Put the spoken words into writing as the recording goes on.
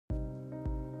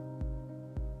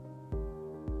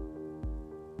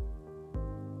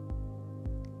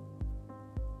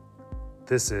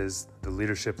This is the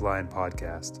Leadership Line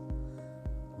Podcast.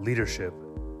 Leadership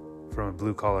from a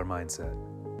blue-collar mindset.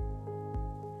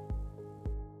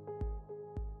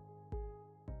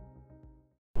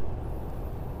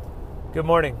 Good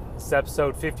morning. This is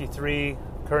episode 53,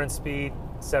 current speed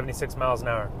 76 miles an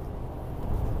hour.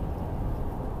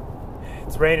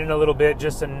 It's raining a little bit,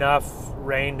 just enough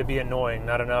rain to be annoying,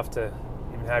 not enough to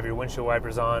even have your windshield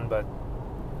wipers on, but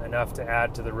enough to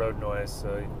add to the road noise.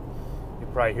 So you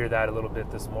probably hear that a little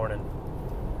bit this morning.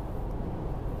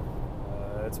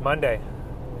 It's Monday.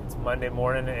 It's Monday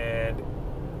morning, and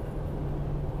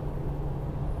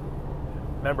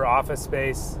remember Office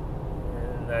Space?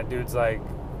 And that dude's like,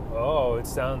 "Oh, it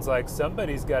sounds like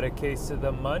somebody's got a case of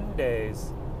the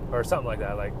Mondays," or something like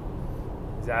that. Like,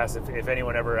 he's asked if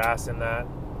anyone ever asked him that.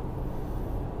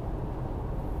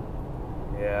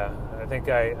 Yeah, I think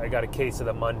I got a case of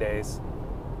the Mondays.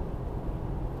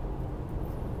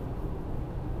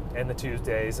 And the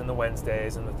Tuesdays, and the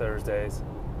Wednesdays, and the Thursdays.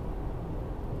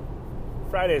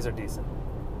 Fridays are decent.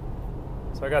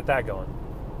 So I got that going.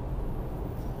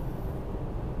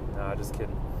 No, just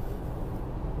kidding.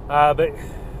 But,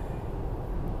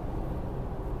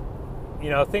 you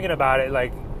know, thinking about it,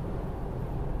 like,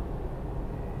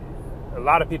 a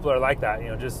lot of people are like that, you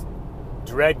know, just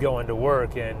dread going to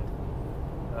work. And,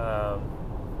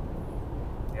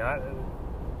 you know,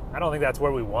 I don't think that's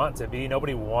where we want to be.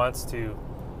 Nobody wants to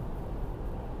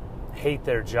hate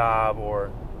their job or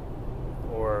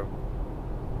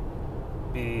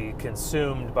be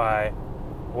consumed by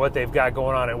what they've got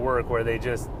going on at work, where they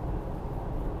just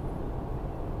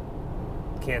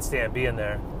can't stand being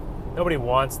there. Nobody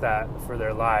wants that for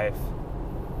their life.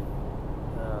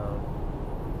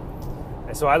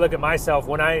 And so I look at myself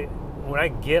when I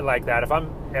get like that. If I'm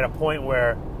at a point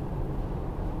where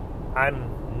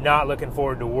I'm not looking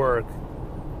forward to work,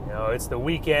 you know, it's the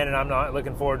weekend and I'm not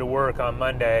looking forward to work on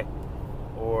Monday,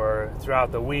 or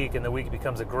throughout the week, and the week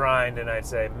becomes a grind, and I'd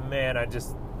say, man,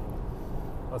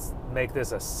 let's make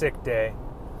this a sick day.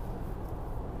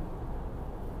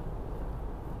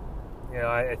 You know,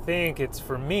 I think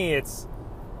for me, it's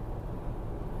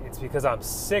because I'm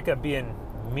sick of being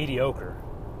mediocre.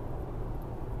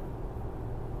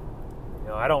 You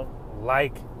know, I don't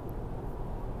like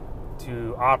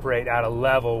to operate at a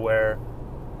level where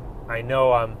I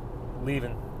know I'm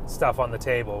leaving stuff on the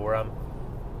table, where I'm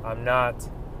not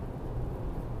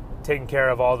taking care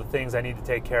of all the things I need to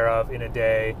take care of in a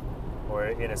day or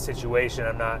in a situation.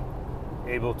 I'm not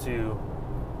able to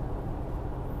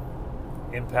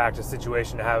impact a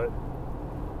situation to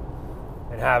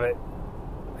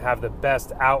have the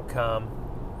best outcome,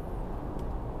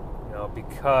 you know,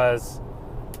 because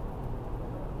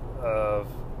of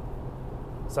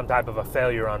some type of a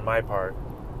failure on my part.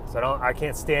 So I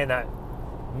can't stand that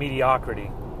mediocrity.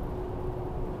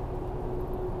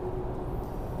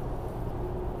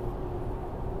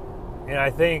 And I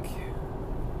think,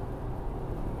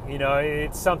 you know,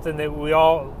 it's something that we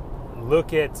all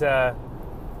look at.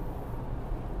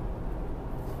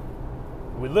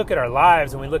 We look at our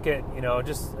lives, and we look at, you know,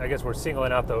 just, I guess we're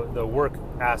singling out the work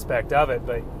aspect of it,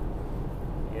 but,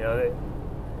 you know,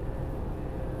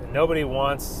 nobody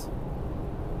wants,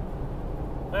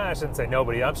 I shouldn't say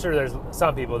nobody. I'm sure there's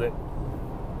some people that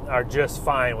are just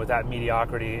fine with that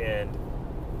mediocrity and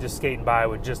just skating by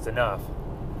with just enough.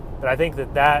 But I think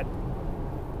that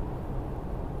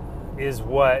is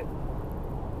what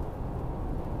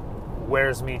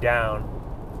wears me down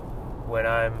when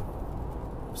I'm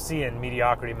seeing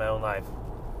mediocrity in my own life.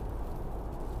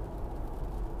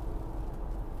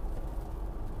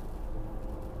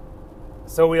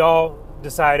 So we all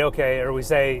decide, okay, or we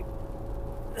say,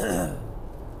 at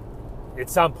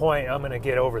some point I'm going to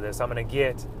get over this. I'm going to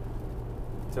get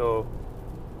to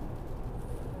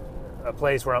a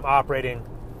place where I'm operating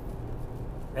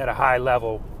at a high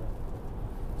level,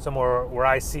 somewhere where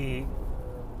I see,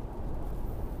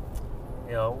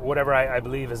 you know, whatever I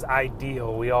believe is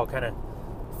ideal. We all kind of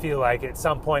feel like at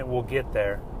some point we'll get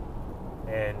there.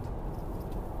 And,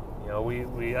 you know,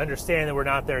 we understand that we're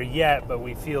not there yet, but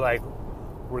we feel like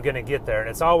we're going to get there. And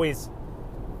it's always,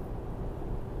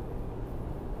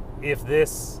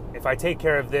 if I take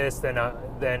care of this, then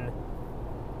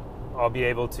I'll be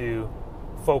able to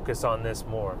focus on this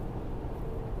more.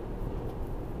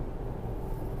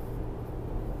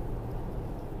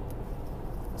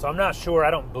 So I'm not sure.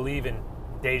 I don't believe in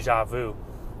deja vu,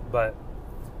 but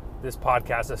this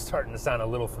podcast is starting to sound a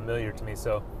little familiar to me.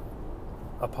 So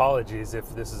apologies if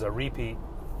this is a repeat.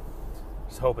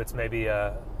 Just hope it's maybe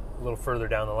a little further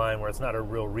down the line where it's not a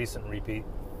real recent repeat.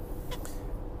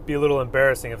 Be a little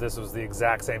embarrassing if this was the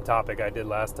exact same topic I did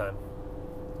last time.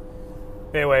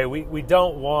 Anyway, we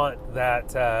don't want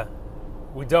that.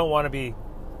 We don't want to be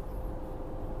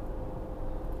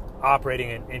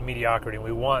operating in mediocrity.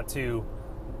 We want to.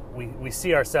 We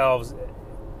see ourselves.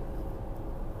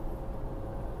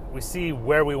 We see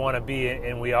where we want to be,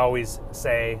 and we always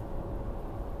say,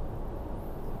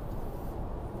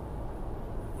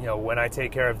 when I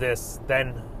take care of this,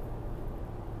 then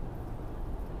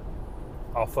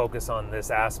I'll focus on this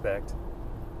aspect.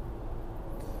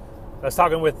 I was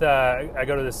talking with, I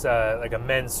go to this, like a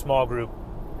men's small group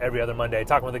every other Monday,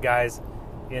 talking with the guys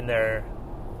in there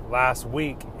last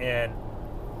week, and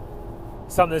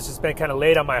something that's just been kind of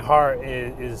laid on my heart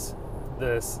is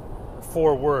this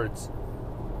 4 words.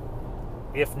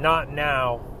 If not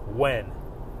now, when?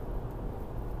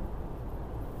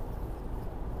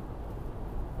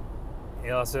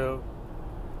 So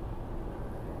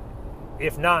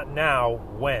if not now,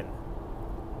 when?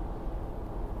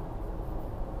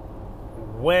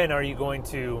 When are you going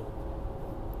to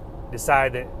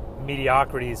decide that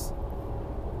mediocrity is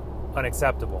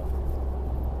unacceptable?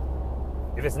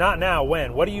 If it's not now,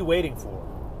 when? What are you waiting for?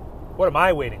 What am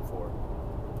I waiting for?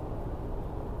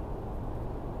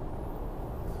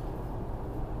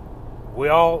 We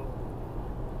all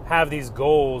have these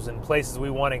goals and places we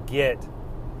want to get,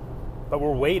 but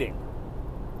we're waiting.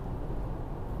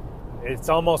 It's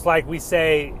almost like we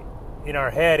say in our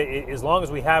head, as long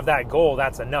as we have that goal,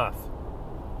 that's enough.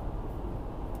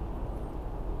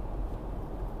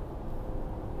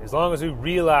 As long as we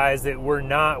realize that we're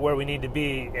not where we need to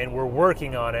be and we're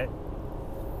working on it,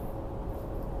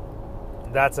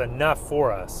 that's enough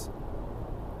for us.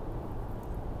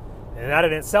 And that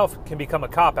in itself can become a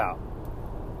cop-out.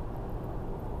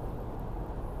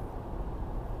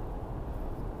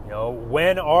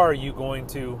 When are you going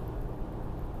to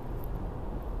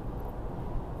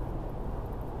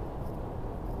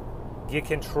get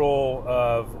control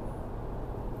of,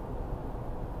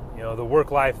 the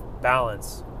work-life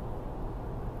balance?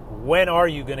 When are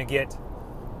you going to get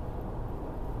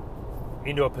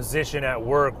into a position at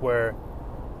work where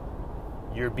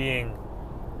you're being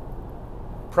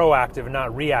proactive and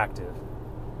not reactive?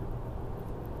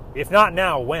 If not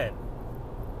now, when?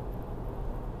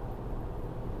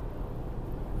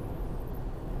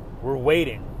 We're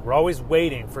waiting. We're always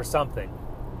waiting for something.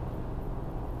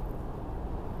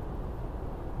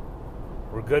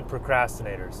 We're good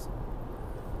procrastinators.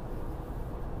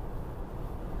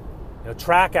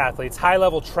 Track athletes,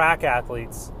 high-level track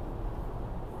athletes,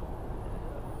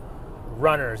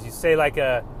 runners. You say like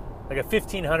a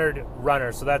 1,500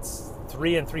 runner, so that's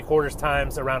 3 3/4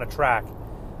 times around a track.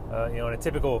 In a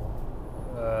typical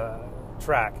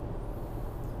track.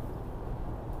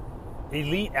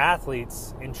 Elite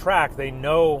athletes in track, they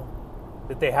know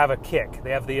that they have a kick.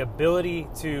 They have the ability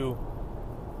to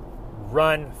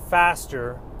run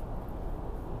faster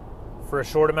for a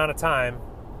short amount of time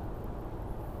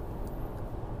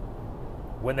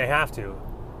when they have to.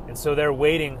 And so they're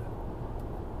waiting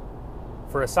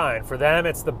for a sign. For them,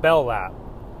 it's the bell lap.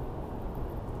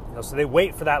 So they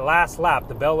wait for that last lap.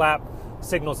 The bell lap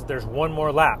signals that there's one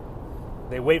more lap.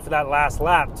 They wait for that last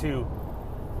lap to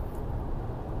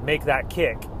make that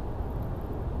kick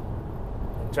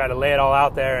and try to lay it all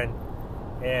out there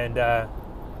and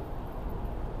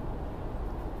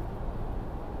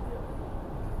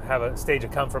have a stage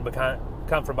of come from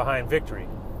behind victory.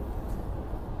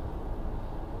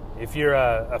 If you're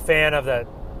a fan of that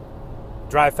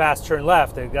drive fast, turn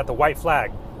left, they've got the white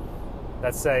flag.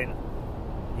 That's saying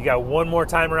you got one more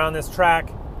time around this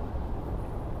track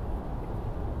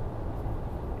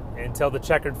until the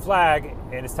checkered flag,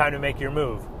 and it's time to make your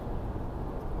move.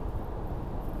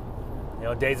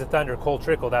 Days of Thunder, Cole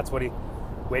Trickle, that's what he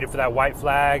waited for, that white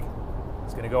flag.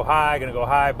 It's going to go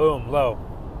high, boom, low.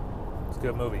 It's a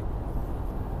good movie.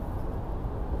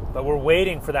 But we're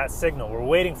waiting for that signal. We're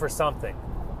waiting for something.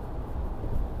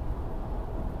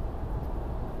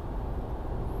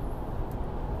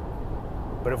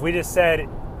 But if we just said,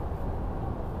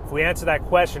 if we answer that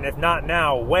question, if not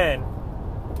now, when?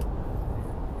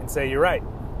 And say, you're right.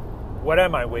 What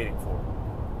am I waiting for?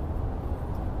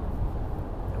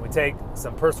 And we take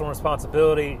some personal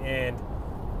responsibility and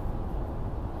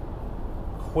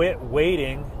quit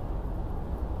waiting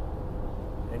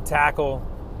and tackle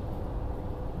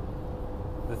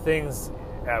the things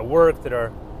at work that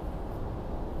are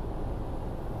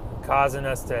causing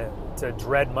us to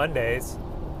dread Mondays.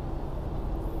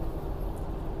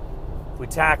 If we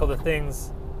tackle the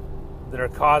things that are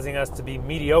causing us to be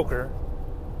mediocre,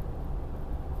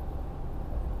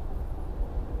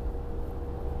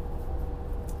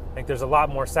 I think there's a lot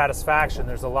more satisfaction,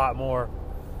 there's a lot more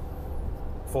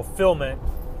fulfillment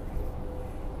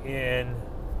in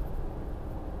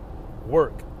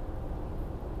work.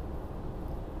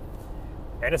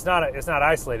 And it's not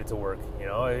isolated to work. You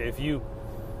know, if you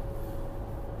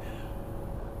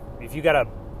got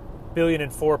 1 billion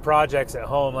and 4 projects at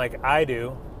home like I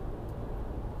do,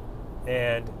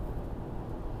 and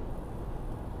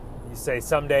you say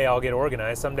someday I'll get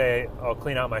organized, someday I'll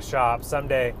clean out my shop,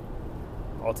 someday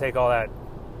I'll take all that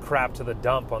crap to the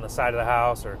dump on the side of the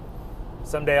house, or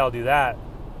someday I'll do that.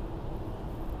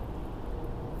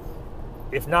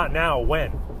 If not now,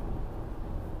 when?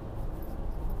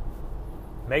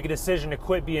 Make a decision to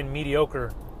quit being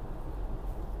mediocre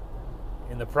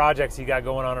in the projects you got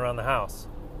going on around the house.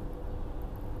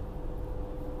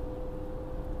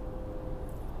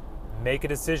 Make a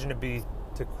decision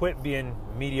to quit being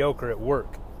mediocre at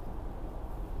work.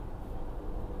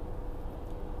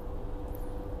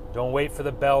 Don't wait for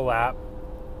the bell lap.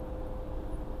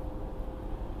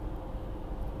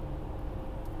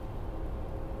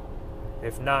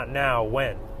 If not now,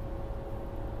 when?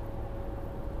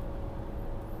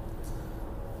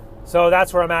 So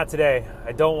that's where I'm at today.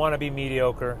 I don't want to be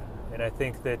mediocre, and I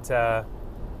think that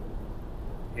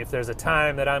if there's a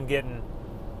time that I'm getting,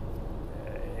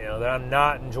 that I'm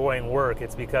not enjoying work,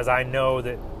 it's because I know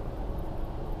that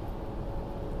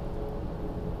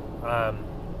I'm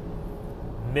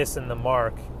missing the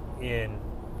mark in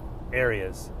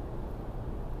areas.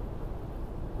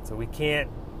 So we can't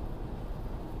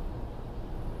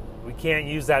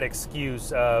use that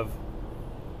excuse of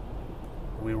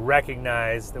we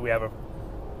recognize that we have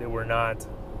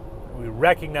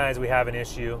an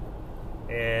issue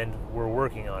and we're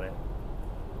working on it.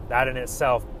 That in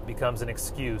itself becomes an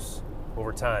excuse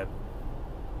over time.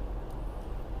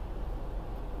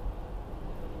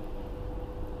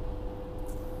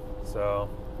 So,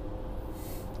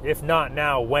 if not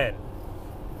now, when?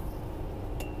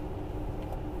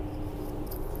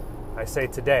 I say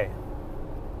today.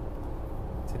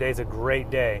 Today's a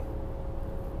great day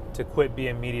to quit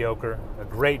being mediocre, a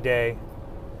great day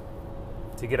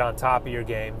to get on top of your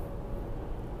game.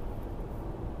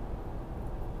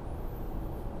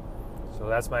 So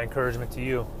that's my encouragement to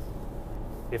you.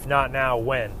 If not now,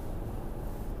 when?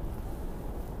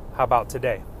 How about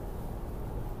today?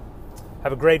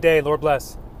 Have a great day. Lord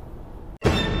bless.